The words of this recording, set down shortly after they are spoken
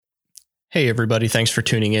Hey, everybody. Thanks for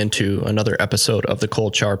tuning in to another episode of the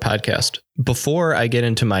Cold Shower Podcast. Before I get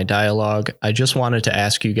into my dialogue, I just wanted to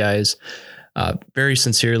ask you guys very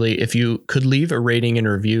sincerely, if you could leave a rating and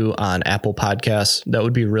review on Apple Podcasts, that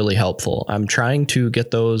would be really helpful. I'm trying to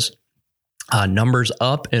get those numbers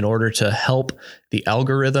up in order to help the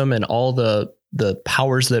algorithm and all the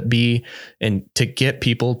powers that be, and to get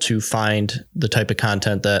people to find the type of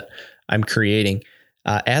content that I'm creating.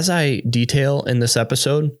 As I detail in this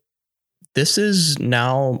episode, this is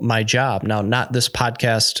now my job. Now, not this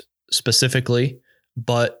podcast specifically,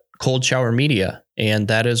 but Cold Shower Media. And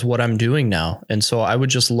that is what I'm doing now. And so I would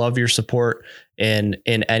just love your support in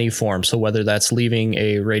any form. So whether that's leaving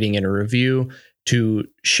a rating and a review, to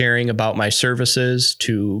sharing about my services,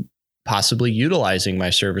 to possibly utilizing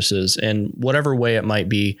my services in whatever way it might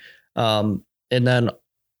be. And then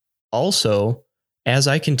also, as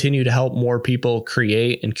I continue to help more people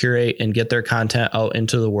create and curate and get their content out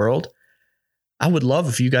into the world, I would love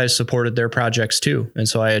if you guys supported their projects too. And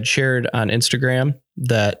so I had shared on Instagram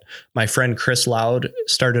that my friend Chris Loud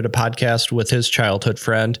started a podcast with his childhood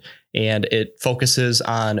friend, and it focuses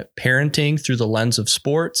on parenting through the lens of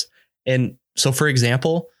sports. And so, for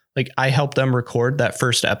example, like I helped them record that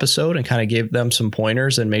first episode and kind of gave them some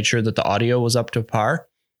pointers and made sure that the audio was up to par.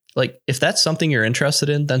 Like, if that's something you're interested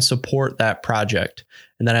in, then support that project.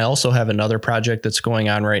 And then I also have another project that's going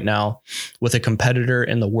on right now with a competitor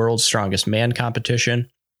in the World's Strongest Man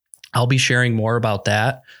competition. I'll be sharing more about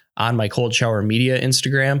that on my Cold Shower Media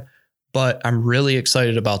Instagram, but I'm really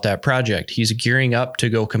excited about that project. He's gearing up to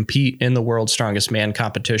go compete in the World's Strongest Man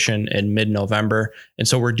competition in mid-November. And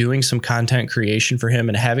so we're doing some content creation for him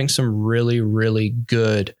and having some really, really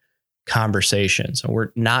good conversations. And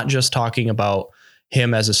we're not just talking about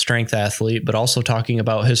him as a strength athlete, but also talking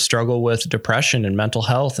about his struggle with depression and mental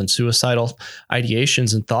health and suicidal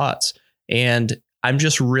ideations and thoughts. And I'm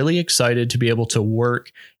just really excited to be able to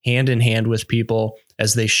work hand in hand with people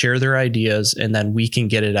as they share their ideas, and then we can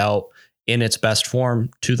get it out in its best form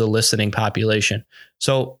to the listening population.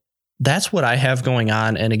 So that's what I have going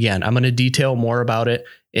on. And again, I'm going to detail more about it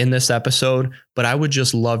in this episode, but I would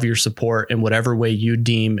just love your support in whatever way you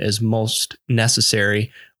deem is most necessary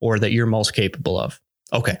or that you're most capable of.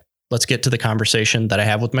 Okay, let's get to the conversation that I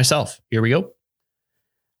have with myself. Here we go.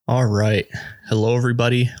 All right. Hello,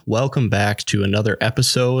 everybody. Welcome back to another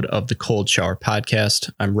episode of the Cold Shower Podcast.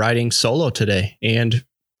 I'm riding solo today, and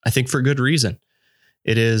I think for good reason.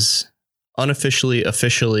 It is officially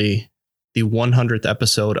the 100th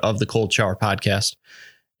episode of the Cold Shower Podcast.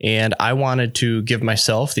 And I wanted to give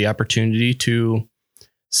myself the opportunity to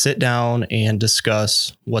sit down and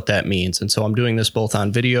discuss what that means. And so I'm doing this both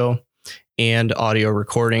on video and audio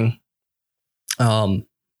recording.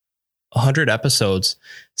 100 episodes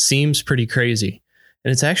seems pretty crazy,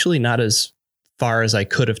 and it's actually not as far as I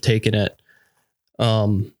could have taken it.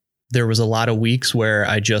 There was a lot of weeks where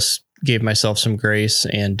I just gave myself some grace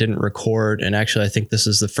and didn't record. And actually, I think this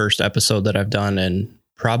is the first episode that I've done in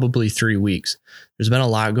probably 3 weeks. There's been a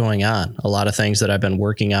lot going on, a lot of things that I've been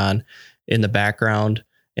working on in the background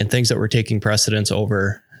and things that were taking precedence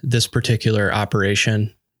over this particular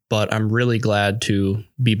operation. But I'm really glad to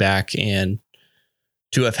be back and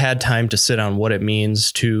to have had time to sit on what it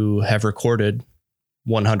means to have recorded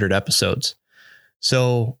 100 episodes.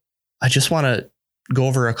 So I just want to go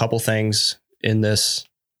over a couple things in this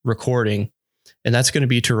recording, and that's going to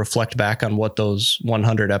be to reflect back on what those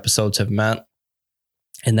 100 episodes have meant,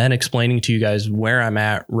 and then explaining to you guys where I'm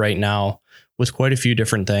at right now with quite a few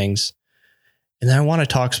different things. And then I want to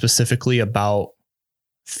talk specifically about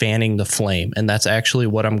fanning the flame, and that's actually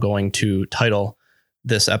what I'm going to title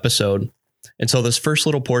this episode. And so this first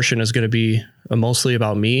little portion is going to be mostly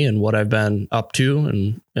about me and what I've been up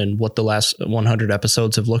to and what the last 100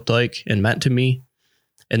 episodes have looked like and meant to me.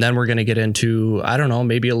 And then we're going to get into, I don't know,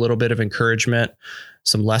 maybe a little bit of encouragement,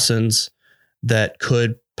 some lessons that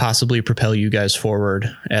could possibly propel you guys forward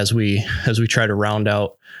as we try to round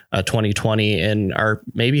out 2020 and are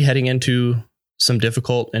maybe heading into some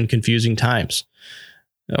difficult and confusing times,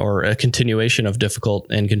 or a continuation of difficult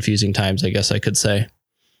and confusing times, I guess I could say.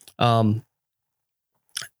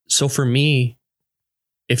 So for me,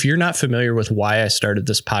 if you're not familiar with why I started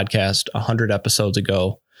this podcast 100 episodes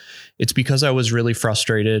ago, it's because I was really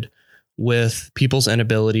frustrated with people's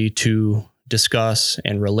inability to discuss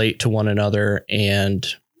and relate to one another. And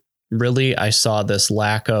really, I saw this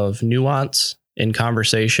lack of nuance in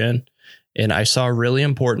conversation, and I saw really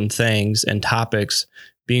important things and topics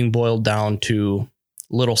being boiled down to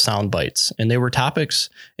little sound bites. And they were topics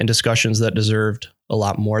and discussions that deserved a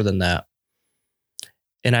lot more than that.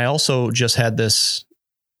 And I also just had this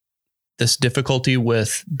this difficulty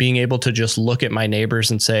with being able to just look at my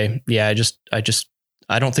neighbors and say, yeah,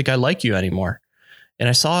 I don't think I like you anymore. And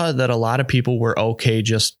I saw that a lot of people were okay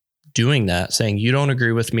just doing that, saying, you don't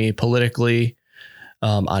agree with me politically,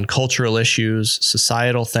 on cultural issues,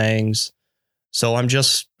 societal things. So I'm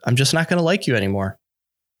just not going to like you anymore.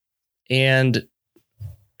 And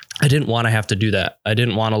I didn't want to have to do that. I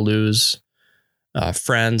didn't want to lose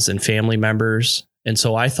friends and family members. And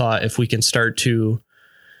so I thought if we can start to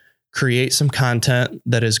create some content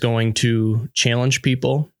that is going to challenge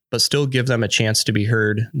people, but still give them a chance to be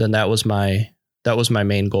heard, then that was my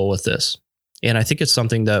main goal with this. And I think it's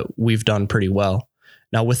something that we've done pretty well.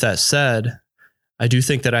 Now, with that said, I do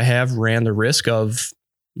think that I have ran the risk of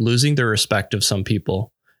losing the respect of some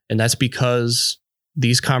people. And that's because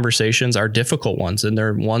these conversations are difficult ones, and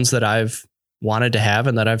they're ones that I've wanted to have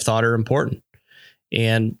and that I've thought are important.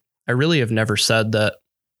 And I really have never said that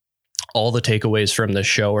all the takeaways from this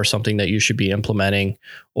show are something that you should be implementing,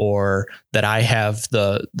 or that I have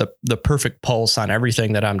the perfect pulse on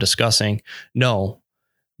everything that I'm discussing. No,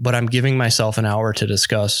 but I'm giving myself an hour to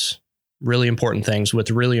discuss really important things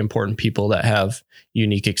with really important people that have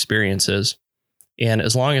unique experiences. And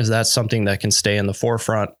as long as that's something that can stay in the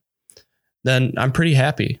forefront, then I'm pretty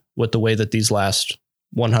happy with the way that these last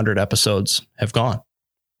 100 episodes have gone.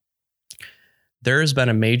 There has been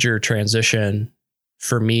a major transition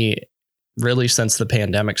for me really since the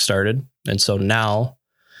pandemic started. And so now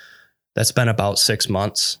that's been about 6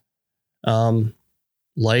 months.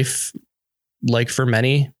 Life, like for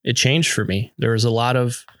many, it changed for me. There was a lot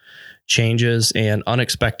of changes and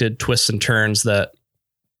unexpected twists and turns that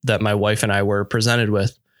my wife and I were presented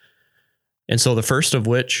with. And so the first of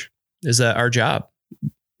which is that our job,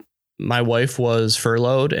 my wife was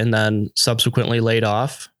furloughed and then subsequently laid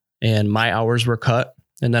off, and my hours were cut.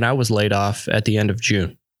 And then I was laid off at the end of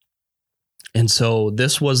June. And so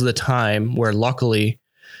this was the time where luckily,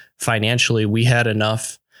 financially, we had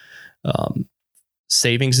enough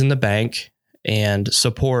savings in the bank and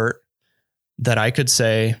support that I could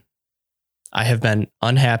say, I have been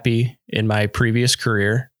unhappy in my previous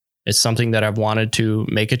career. It's something that I've wanted to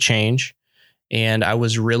make a change. And I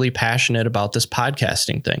was really passionate about this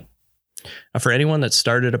podcasting thing. Now, for anyone that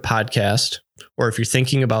started a podcast, or if you're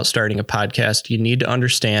thinking about starting a podcast, you need to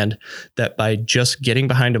understand that by just getting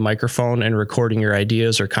behind a microphone and recording your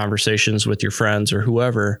ideas or conversations with your friends or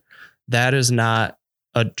whoever, that is not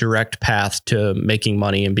a direct path to making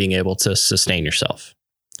money and being able to sustain yourself.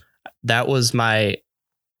 That was my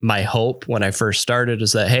hope when I first started,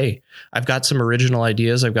 is that, hey, I've got some original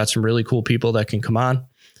ideas. I've got some really cool people that can come on.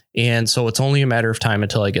 And so it's only a matter of time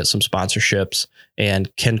until I get some sponsorships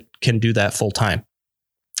and can do that full time.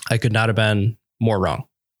 I could not have been more wrong.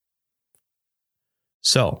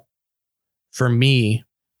 So for me,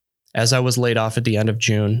 as I was laid off at the end of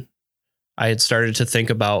June, I had started to think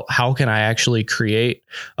about how can I actually create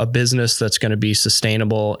a business that's going to be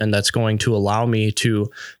sustainable and that's going to allow me to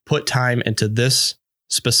put time into this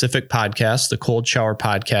specific podcast, the Cold Shower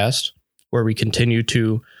Podcast, where we continue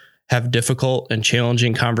to have difficult and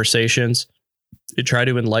challenging conversations to try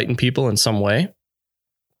to enlighten people in some way,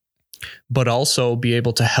 but also be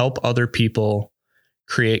able to help other people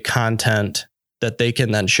create content that they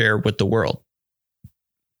can then share with the world.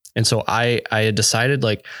 And so I had decided,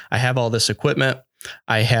 like, I have all this equipment.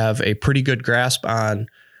 I have a pretty good grasp on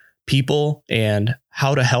people and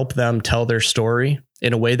how to help them tell their story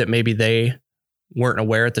in a way that maybe they weren't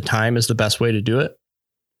aware at the time is the best way to do it.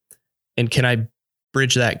 And can I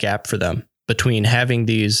bridge that gap for them between having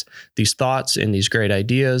these thoughts and these great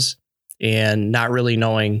ideas and not really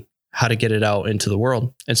knowing how to get it out into the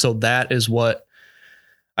world? And so that is what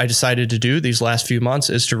I decided to do these last few months,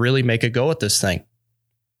 is to really make a go at this thing.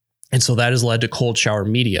 And so that has led to Cold Shower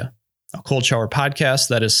Media, a Cold Shower Podcast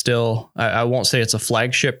that is still, I won't say it's a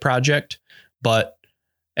flagship project, but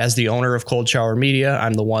as the owner of Cold Shower Media,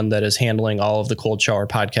 I'm the one that is handling all of the Cold Shower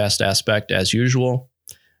Podcast aspect as usual,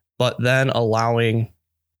 but then allowing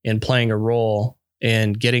and playing a role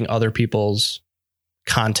in getting other people's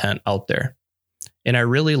content out there. And I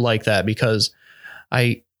really like that, because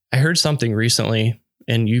I heard something recently,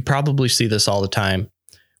 and you probably see this all the time,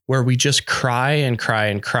 where we just cry and cry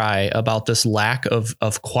and cry about this lack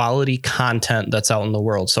of quality content that's out in the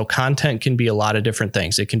world. So content can be a lot of different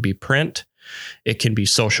things. It can be print, it can be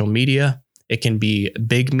social media, it can be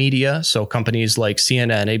big media. So companies like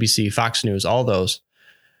CNN, ABC, Fox News, all those,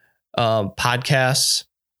 podcasts.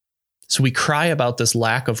 So we cry about this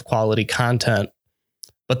lack of quality content,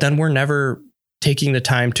 but then we're never taking the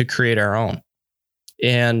time to create our own.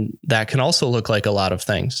 And that can also look like a lot of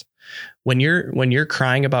things. When you're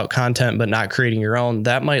crying about content but not creating your own,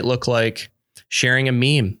 that might look like sharing a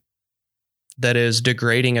meme that is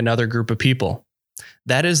degrading another group of people.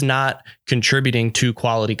 That is not contributing to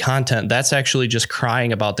quality content. That's actually just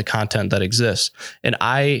crying about the content that exists. And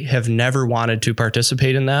I have never wanted to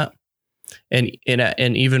participate in that. And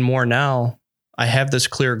even more now, I have this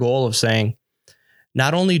clear goal of saying,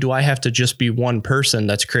 not only do I have to just be one person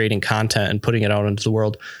that's creating content and putting it out into the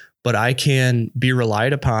world, but I can be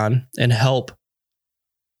relied upon and help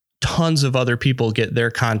tons of other people get their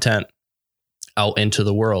content out into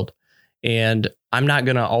the world. And I'm not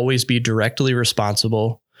going to always be directly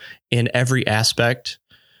responsible in every aspect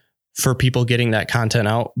for people getting that content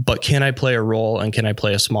out, but can I play a role and can I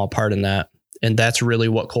play a small part in that? And that's really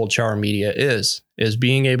what Cold Shower Media is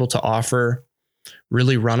being able to offer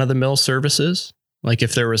really run-of-the-mill services. Like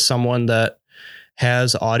if there was someone that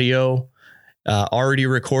has audio already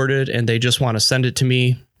recorded and they just want to send it to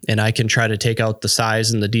me, and I can try to take out the sighs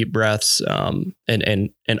and the deep breaths and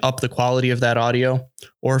up the quality of that audio.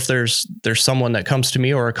 Or if there's someone that comes to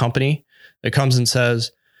me or a company that comes and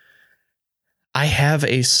says, I have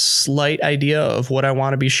a slight idea of what I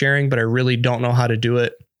want to be sharing, but I really don't know how to do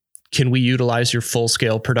it. Can we utilize your full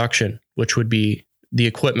scale production, which would be the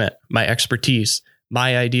equipment, my expertise,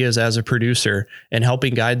 my ideas as a producer, and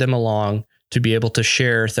helping guide them along to be able to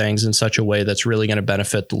share things in such a way that's really going to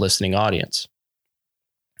benefit the listening audience.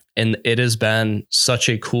 And it has been such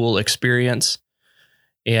a cool experience.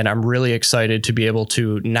 And I'm really excited to be able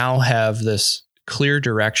to now have this clear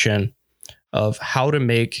direction of how to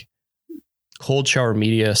make Cold Shower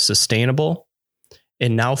Media sustainable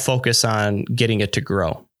and now focus on getting it to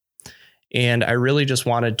grow. And I really just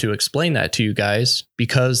wanted to explain that to you guys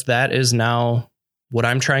because that is now what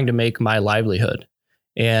I'm trying to make my livelihood.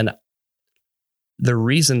 And the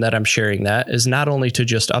reason that I'm sharing that is not only to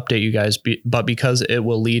just update you guys, but because it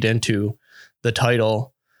will lead into the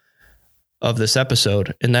title of this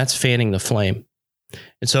episode, and that's fanning the flame.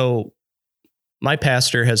 And so my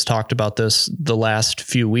pastor has talked about this the last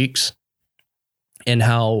few weeks and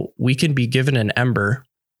how we can be given an ember,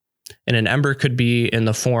 and an ember could be in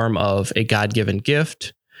the form of a God-given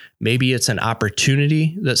gift. Maybe it's an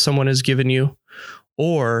opportunity that someone has given you,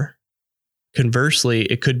 or conversely,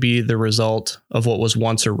 it could be the result of what was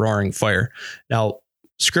once a roaring fire. Now,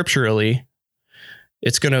 scripturally,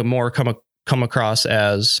 it's going to more come across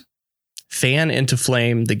as fan into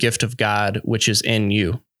flame the gift of God, which is in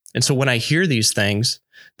you. And so when I hear these things,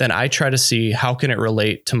 then I try to see how can it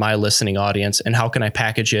relate to my listening audience and how can I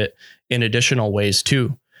package it in additional ways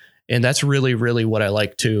too. And that's really, really what I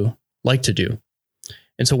like to do.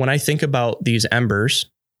 And so when I think about these embers,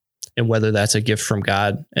 and whether that's a gift from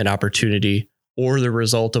God, an opportunity, or the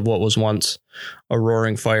result of what was once a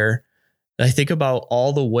roaring fire, I think about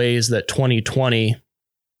all the ways that 2020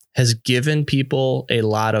 has given people a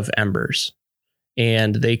lot of embers.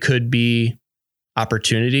 And they could be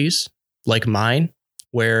opportunities like mine,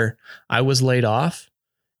 where I was laid off,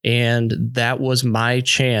 and that was my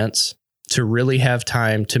chance to really have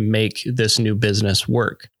time to make this new business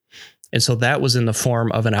work. And so that was in the form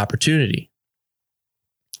of an opportunity.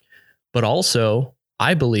 But also,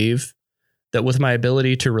 I believe that with my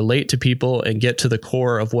ability to relate to people and get to the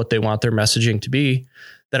core of what they want their messaging to be,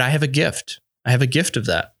 that I have a gift. I have a gift of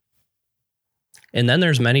that. And then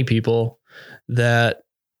there's many people that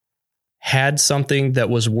had something that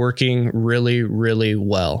was working really, really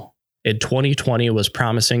well. In 2020 was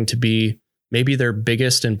promising to be maybe their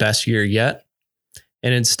biggest and best year yet.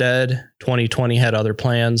 And instead, 2020 had other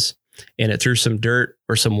plans, and it threw some dirt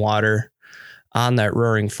or some water on that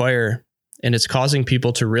roaring fire. And it's causing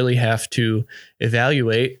people to really have to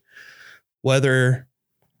evaluate whether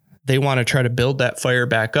they want to try to build that fire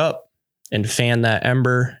back up and fan that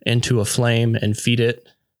ember into a flame and feed it,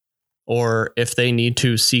 or if they need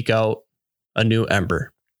to seek out a new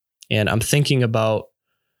ember. And I'm thinking about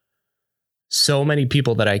so many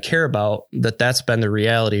people that I care about that's been the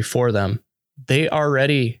reality for them. They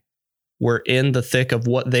already were in the thick of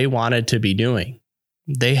what they wanted to be doing.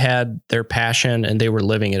 They had their passion and they were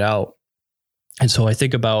living it out. And so I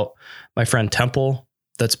think about my friend Temple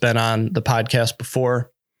that's been on the podcast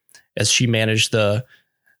before, as she managed the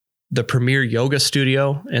premier yoga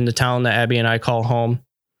studio in the town that Abby and I call home,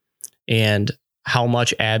 and how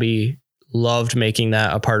much Abby loved making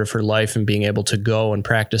that a part of her life and being able to go and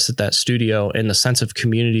practice at that studio and the sense of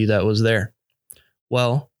community that was there.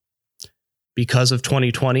 Well, because of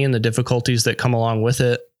 2020 and the difficulties that come along with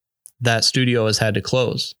it, that studio has had to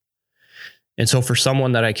close. And so for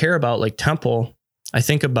someone that I care about, like Temple, I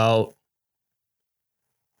think about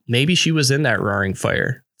maybe she was in that roaring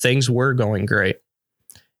fire. Things were going great.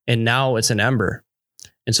 And now it's an ember.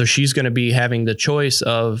 And so she's going to be having the choice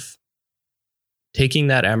of taking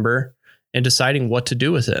that ember and deciding what to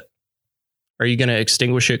do with it. Are you going to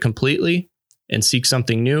extinguish it completely and seek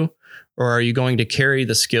something new? Or are you going to carry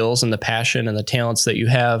the skills and the passion and the talents that you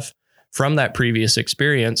have from that previous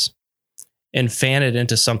experience and fan it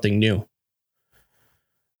into something new?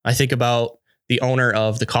 I think about the owner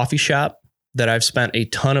of the coffee shop that I've spent a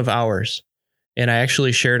ton of hours, and I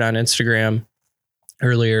actually shared on Instagram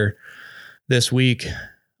earlier this week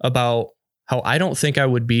about how I don't think I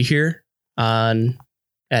would be here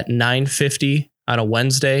at 9:50 on a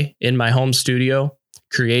Wednesday in my home studio,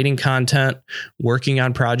 creating content, working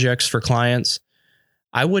on projects for clients.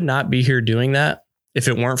 I would not be here doing that if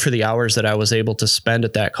it weren't for the hours that I was able to spend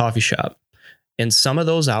at that coffee shop. And some of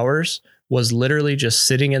those hours was literally just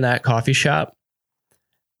sitting in that coffee shop,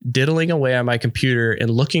 diddling away on my computer and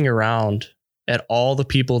looking around at all the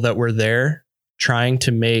people that were there trying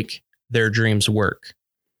to make their dreams work.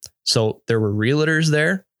 So there were realtors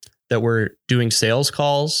there that were doing sales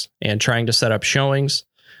calls and trying to set up showings.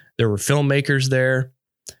 There were filmmakers there.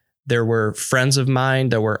 There were friends of mine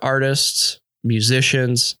that were artists,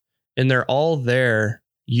 musicians, and they're all there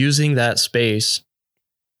using that space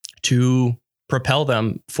to propel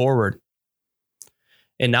them forward.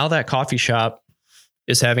 And now that coffee shop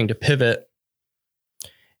is having to pivot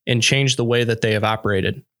and change the way that they have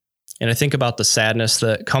operated. And I think about the sadness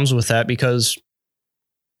that comes with that, because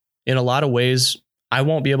in a lot of ways, I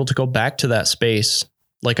won't be able to go back to that space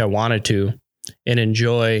like I wanted to and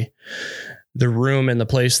enjoy the room and the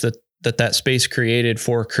place that space created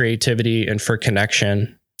for creativity and for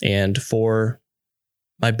connection and for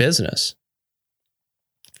my business.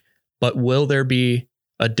 But will there be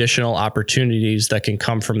additional opportunities that can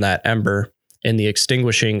come from that ember and the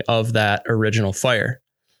extinguishing of that original fire?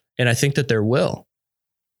 And I think that there will.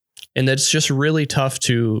 And it's just really tough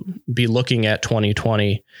to be looking at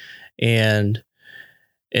 2020 and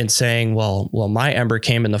saying, well, my ember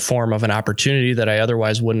came in the form of an opportunity that I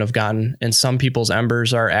otherwise wouldn't have gotten. And some people's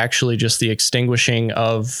embers are actually just the extinguishing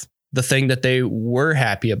of the thing that they were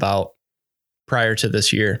happy about prior to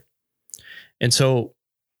this year. And so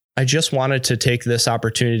I just wanted to take this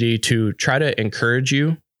opportunity to try to encourage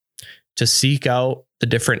you to seek out the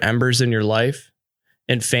different embers in your life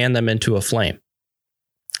and fan them into a flame.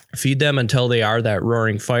 Feed them until they are that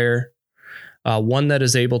roaring fire, one that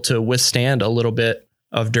is able to withstand a little bit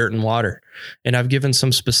of dirt and water. And I've given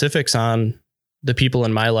some specifics on the people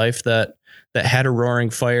in my life that had a roaring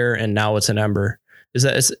fire and now it's an ember.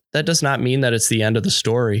 That does not mean that it's the end of the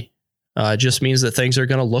story. It just means that things are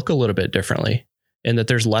going to look a little bit differently, and that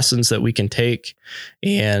there's lessons that we can take,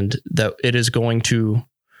 and that it is going to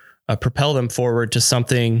propel them forward to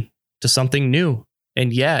something new.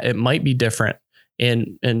 And yeah, it might be different.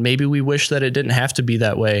 And maybe we wish that it didn't have to be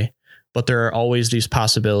that way, but there are always these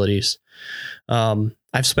possibilities.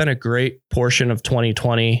 I've spent a great portion of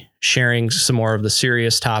 2020 sharing some more of the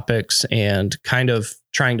serious topics and kind of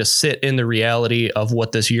trying to sit in the reality of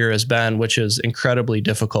what this year has been, which is incredibly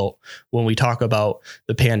difficult. When we talk about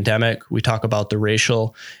the pandemic, we talk about the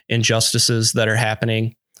racial injustices that are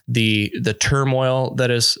happening, the turmoil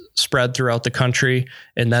that is spread throughout the country,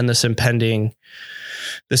 and then this impending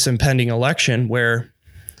election where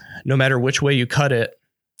no matter which way you cut it,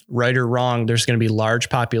 right or wrong, there's going to be large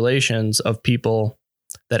populations of people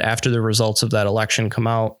that after the results of that election come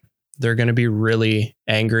out, they're going to be really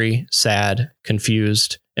angry, sad,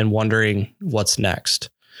 confused, and wondering what's next.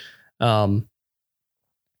 But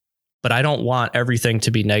I don't want everything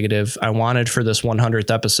to be negative. I wanted for this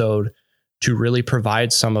 100th episode to really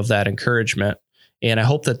provide some of that encouragement. And I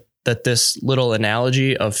hope that this little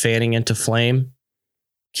analogy of fanning into flame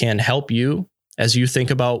can help you as you think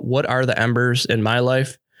about, what are the embers in my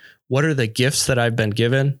life? What are the gifts that I've been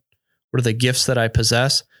given? What are the gifts that I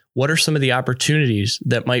possess? What are some of the opportunities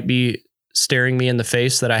that might be staring me in the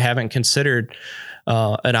face that I haven't considered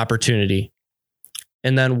an opportunity?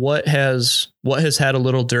 And then what has had a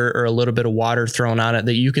little dirt or a little bit of water thrown on it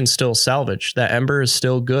that you can still salvage? That ember is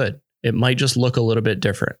still good. It might just look a little bit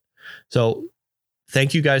different. So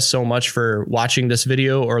thank you guys so much for watching this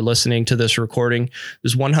video or listening to this recording.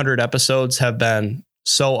 These 100 episodes have been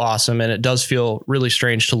so awesome. And it does feel really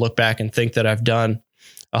strange to look back and think that I've done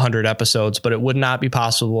 100 episodes, but it would not be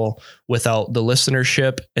possible without the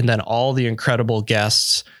listenership and then all the incredible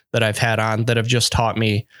guests that I've had on that have just taught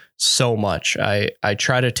me so much. I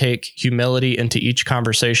try to take humility into each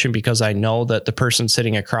conversation because I know that the person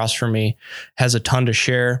sitting across from me has a ton to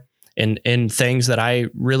share in things that I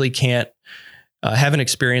really can't haven't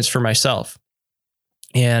experienced for myself.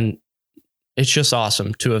 And it's just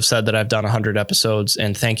awesome to have said that I've done 100 episodes,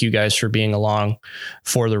 and thank you guys for being along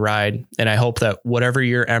for the ride. And I hope that whatever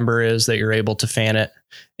your ember is, that you're able to fan it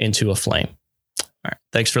into a flame. All right.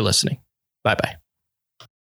 Thanks for listening. Bye-bye.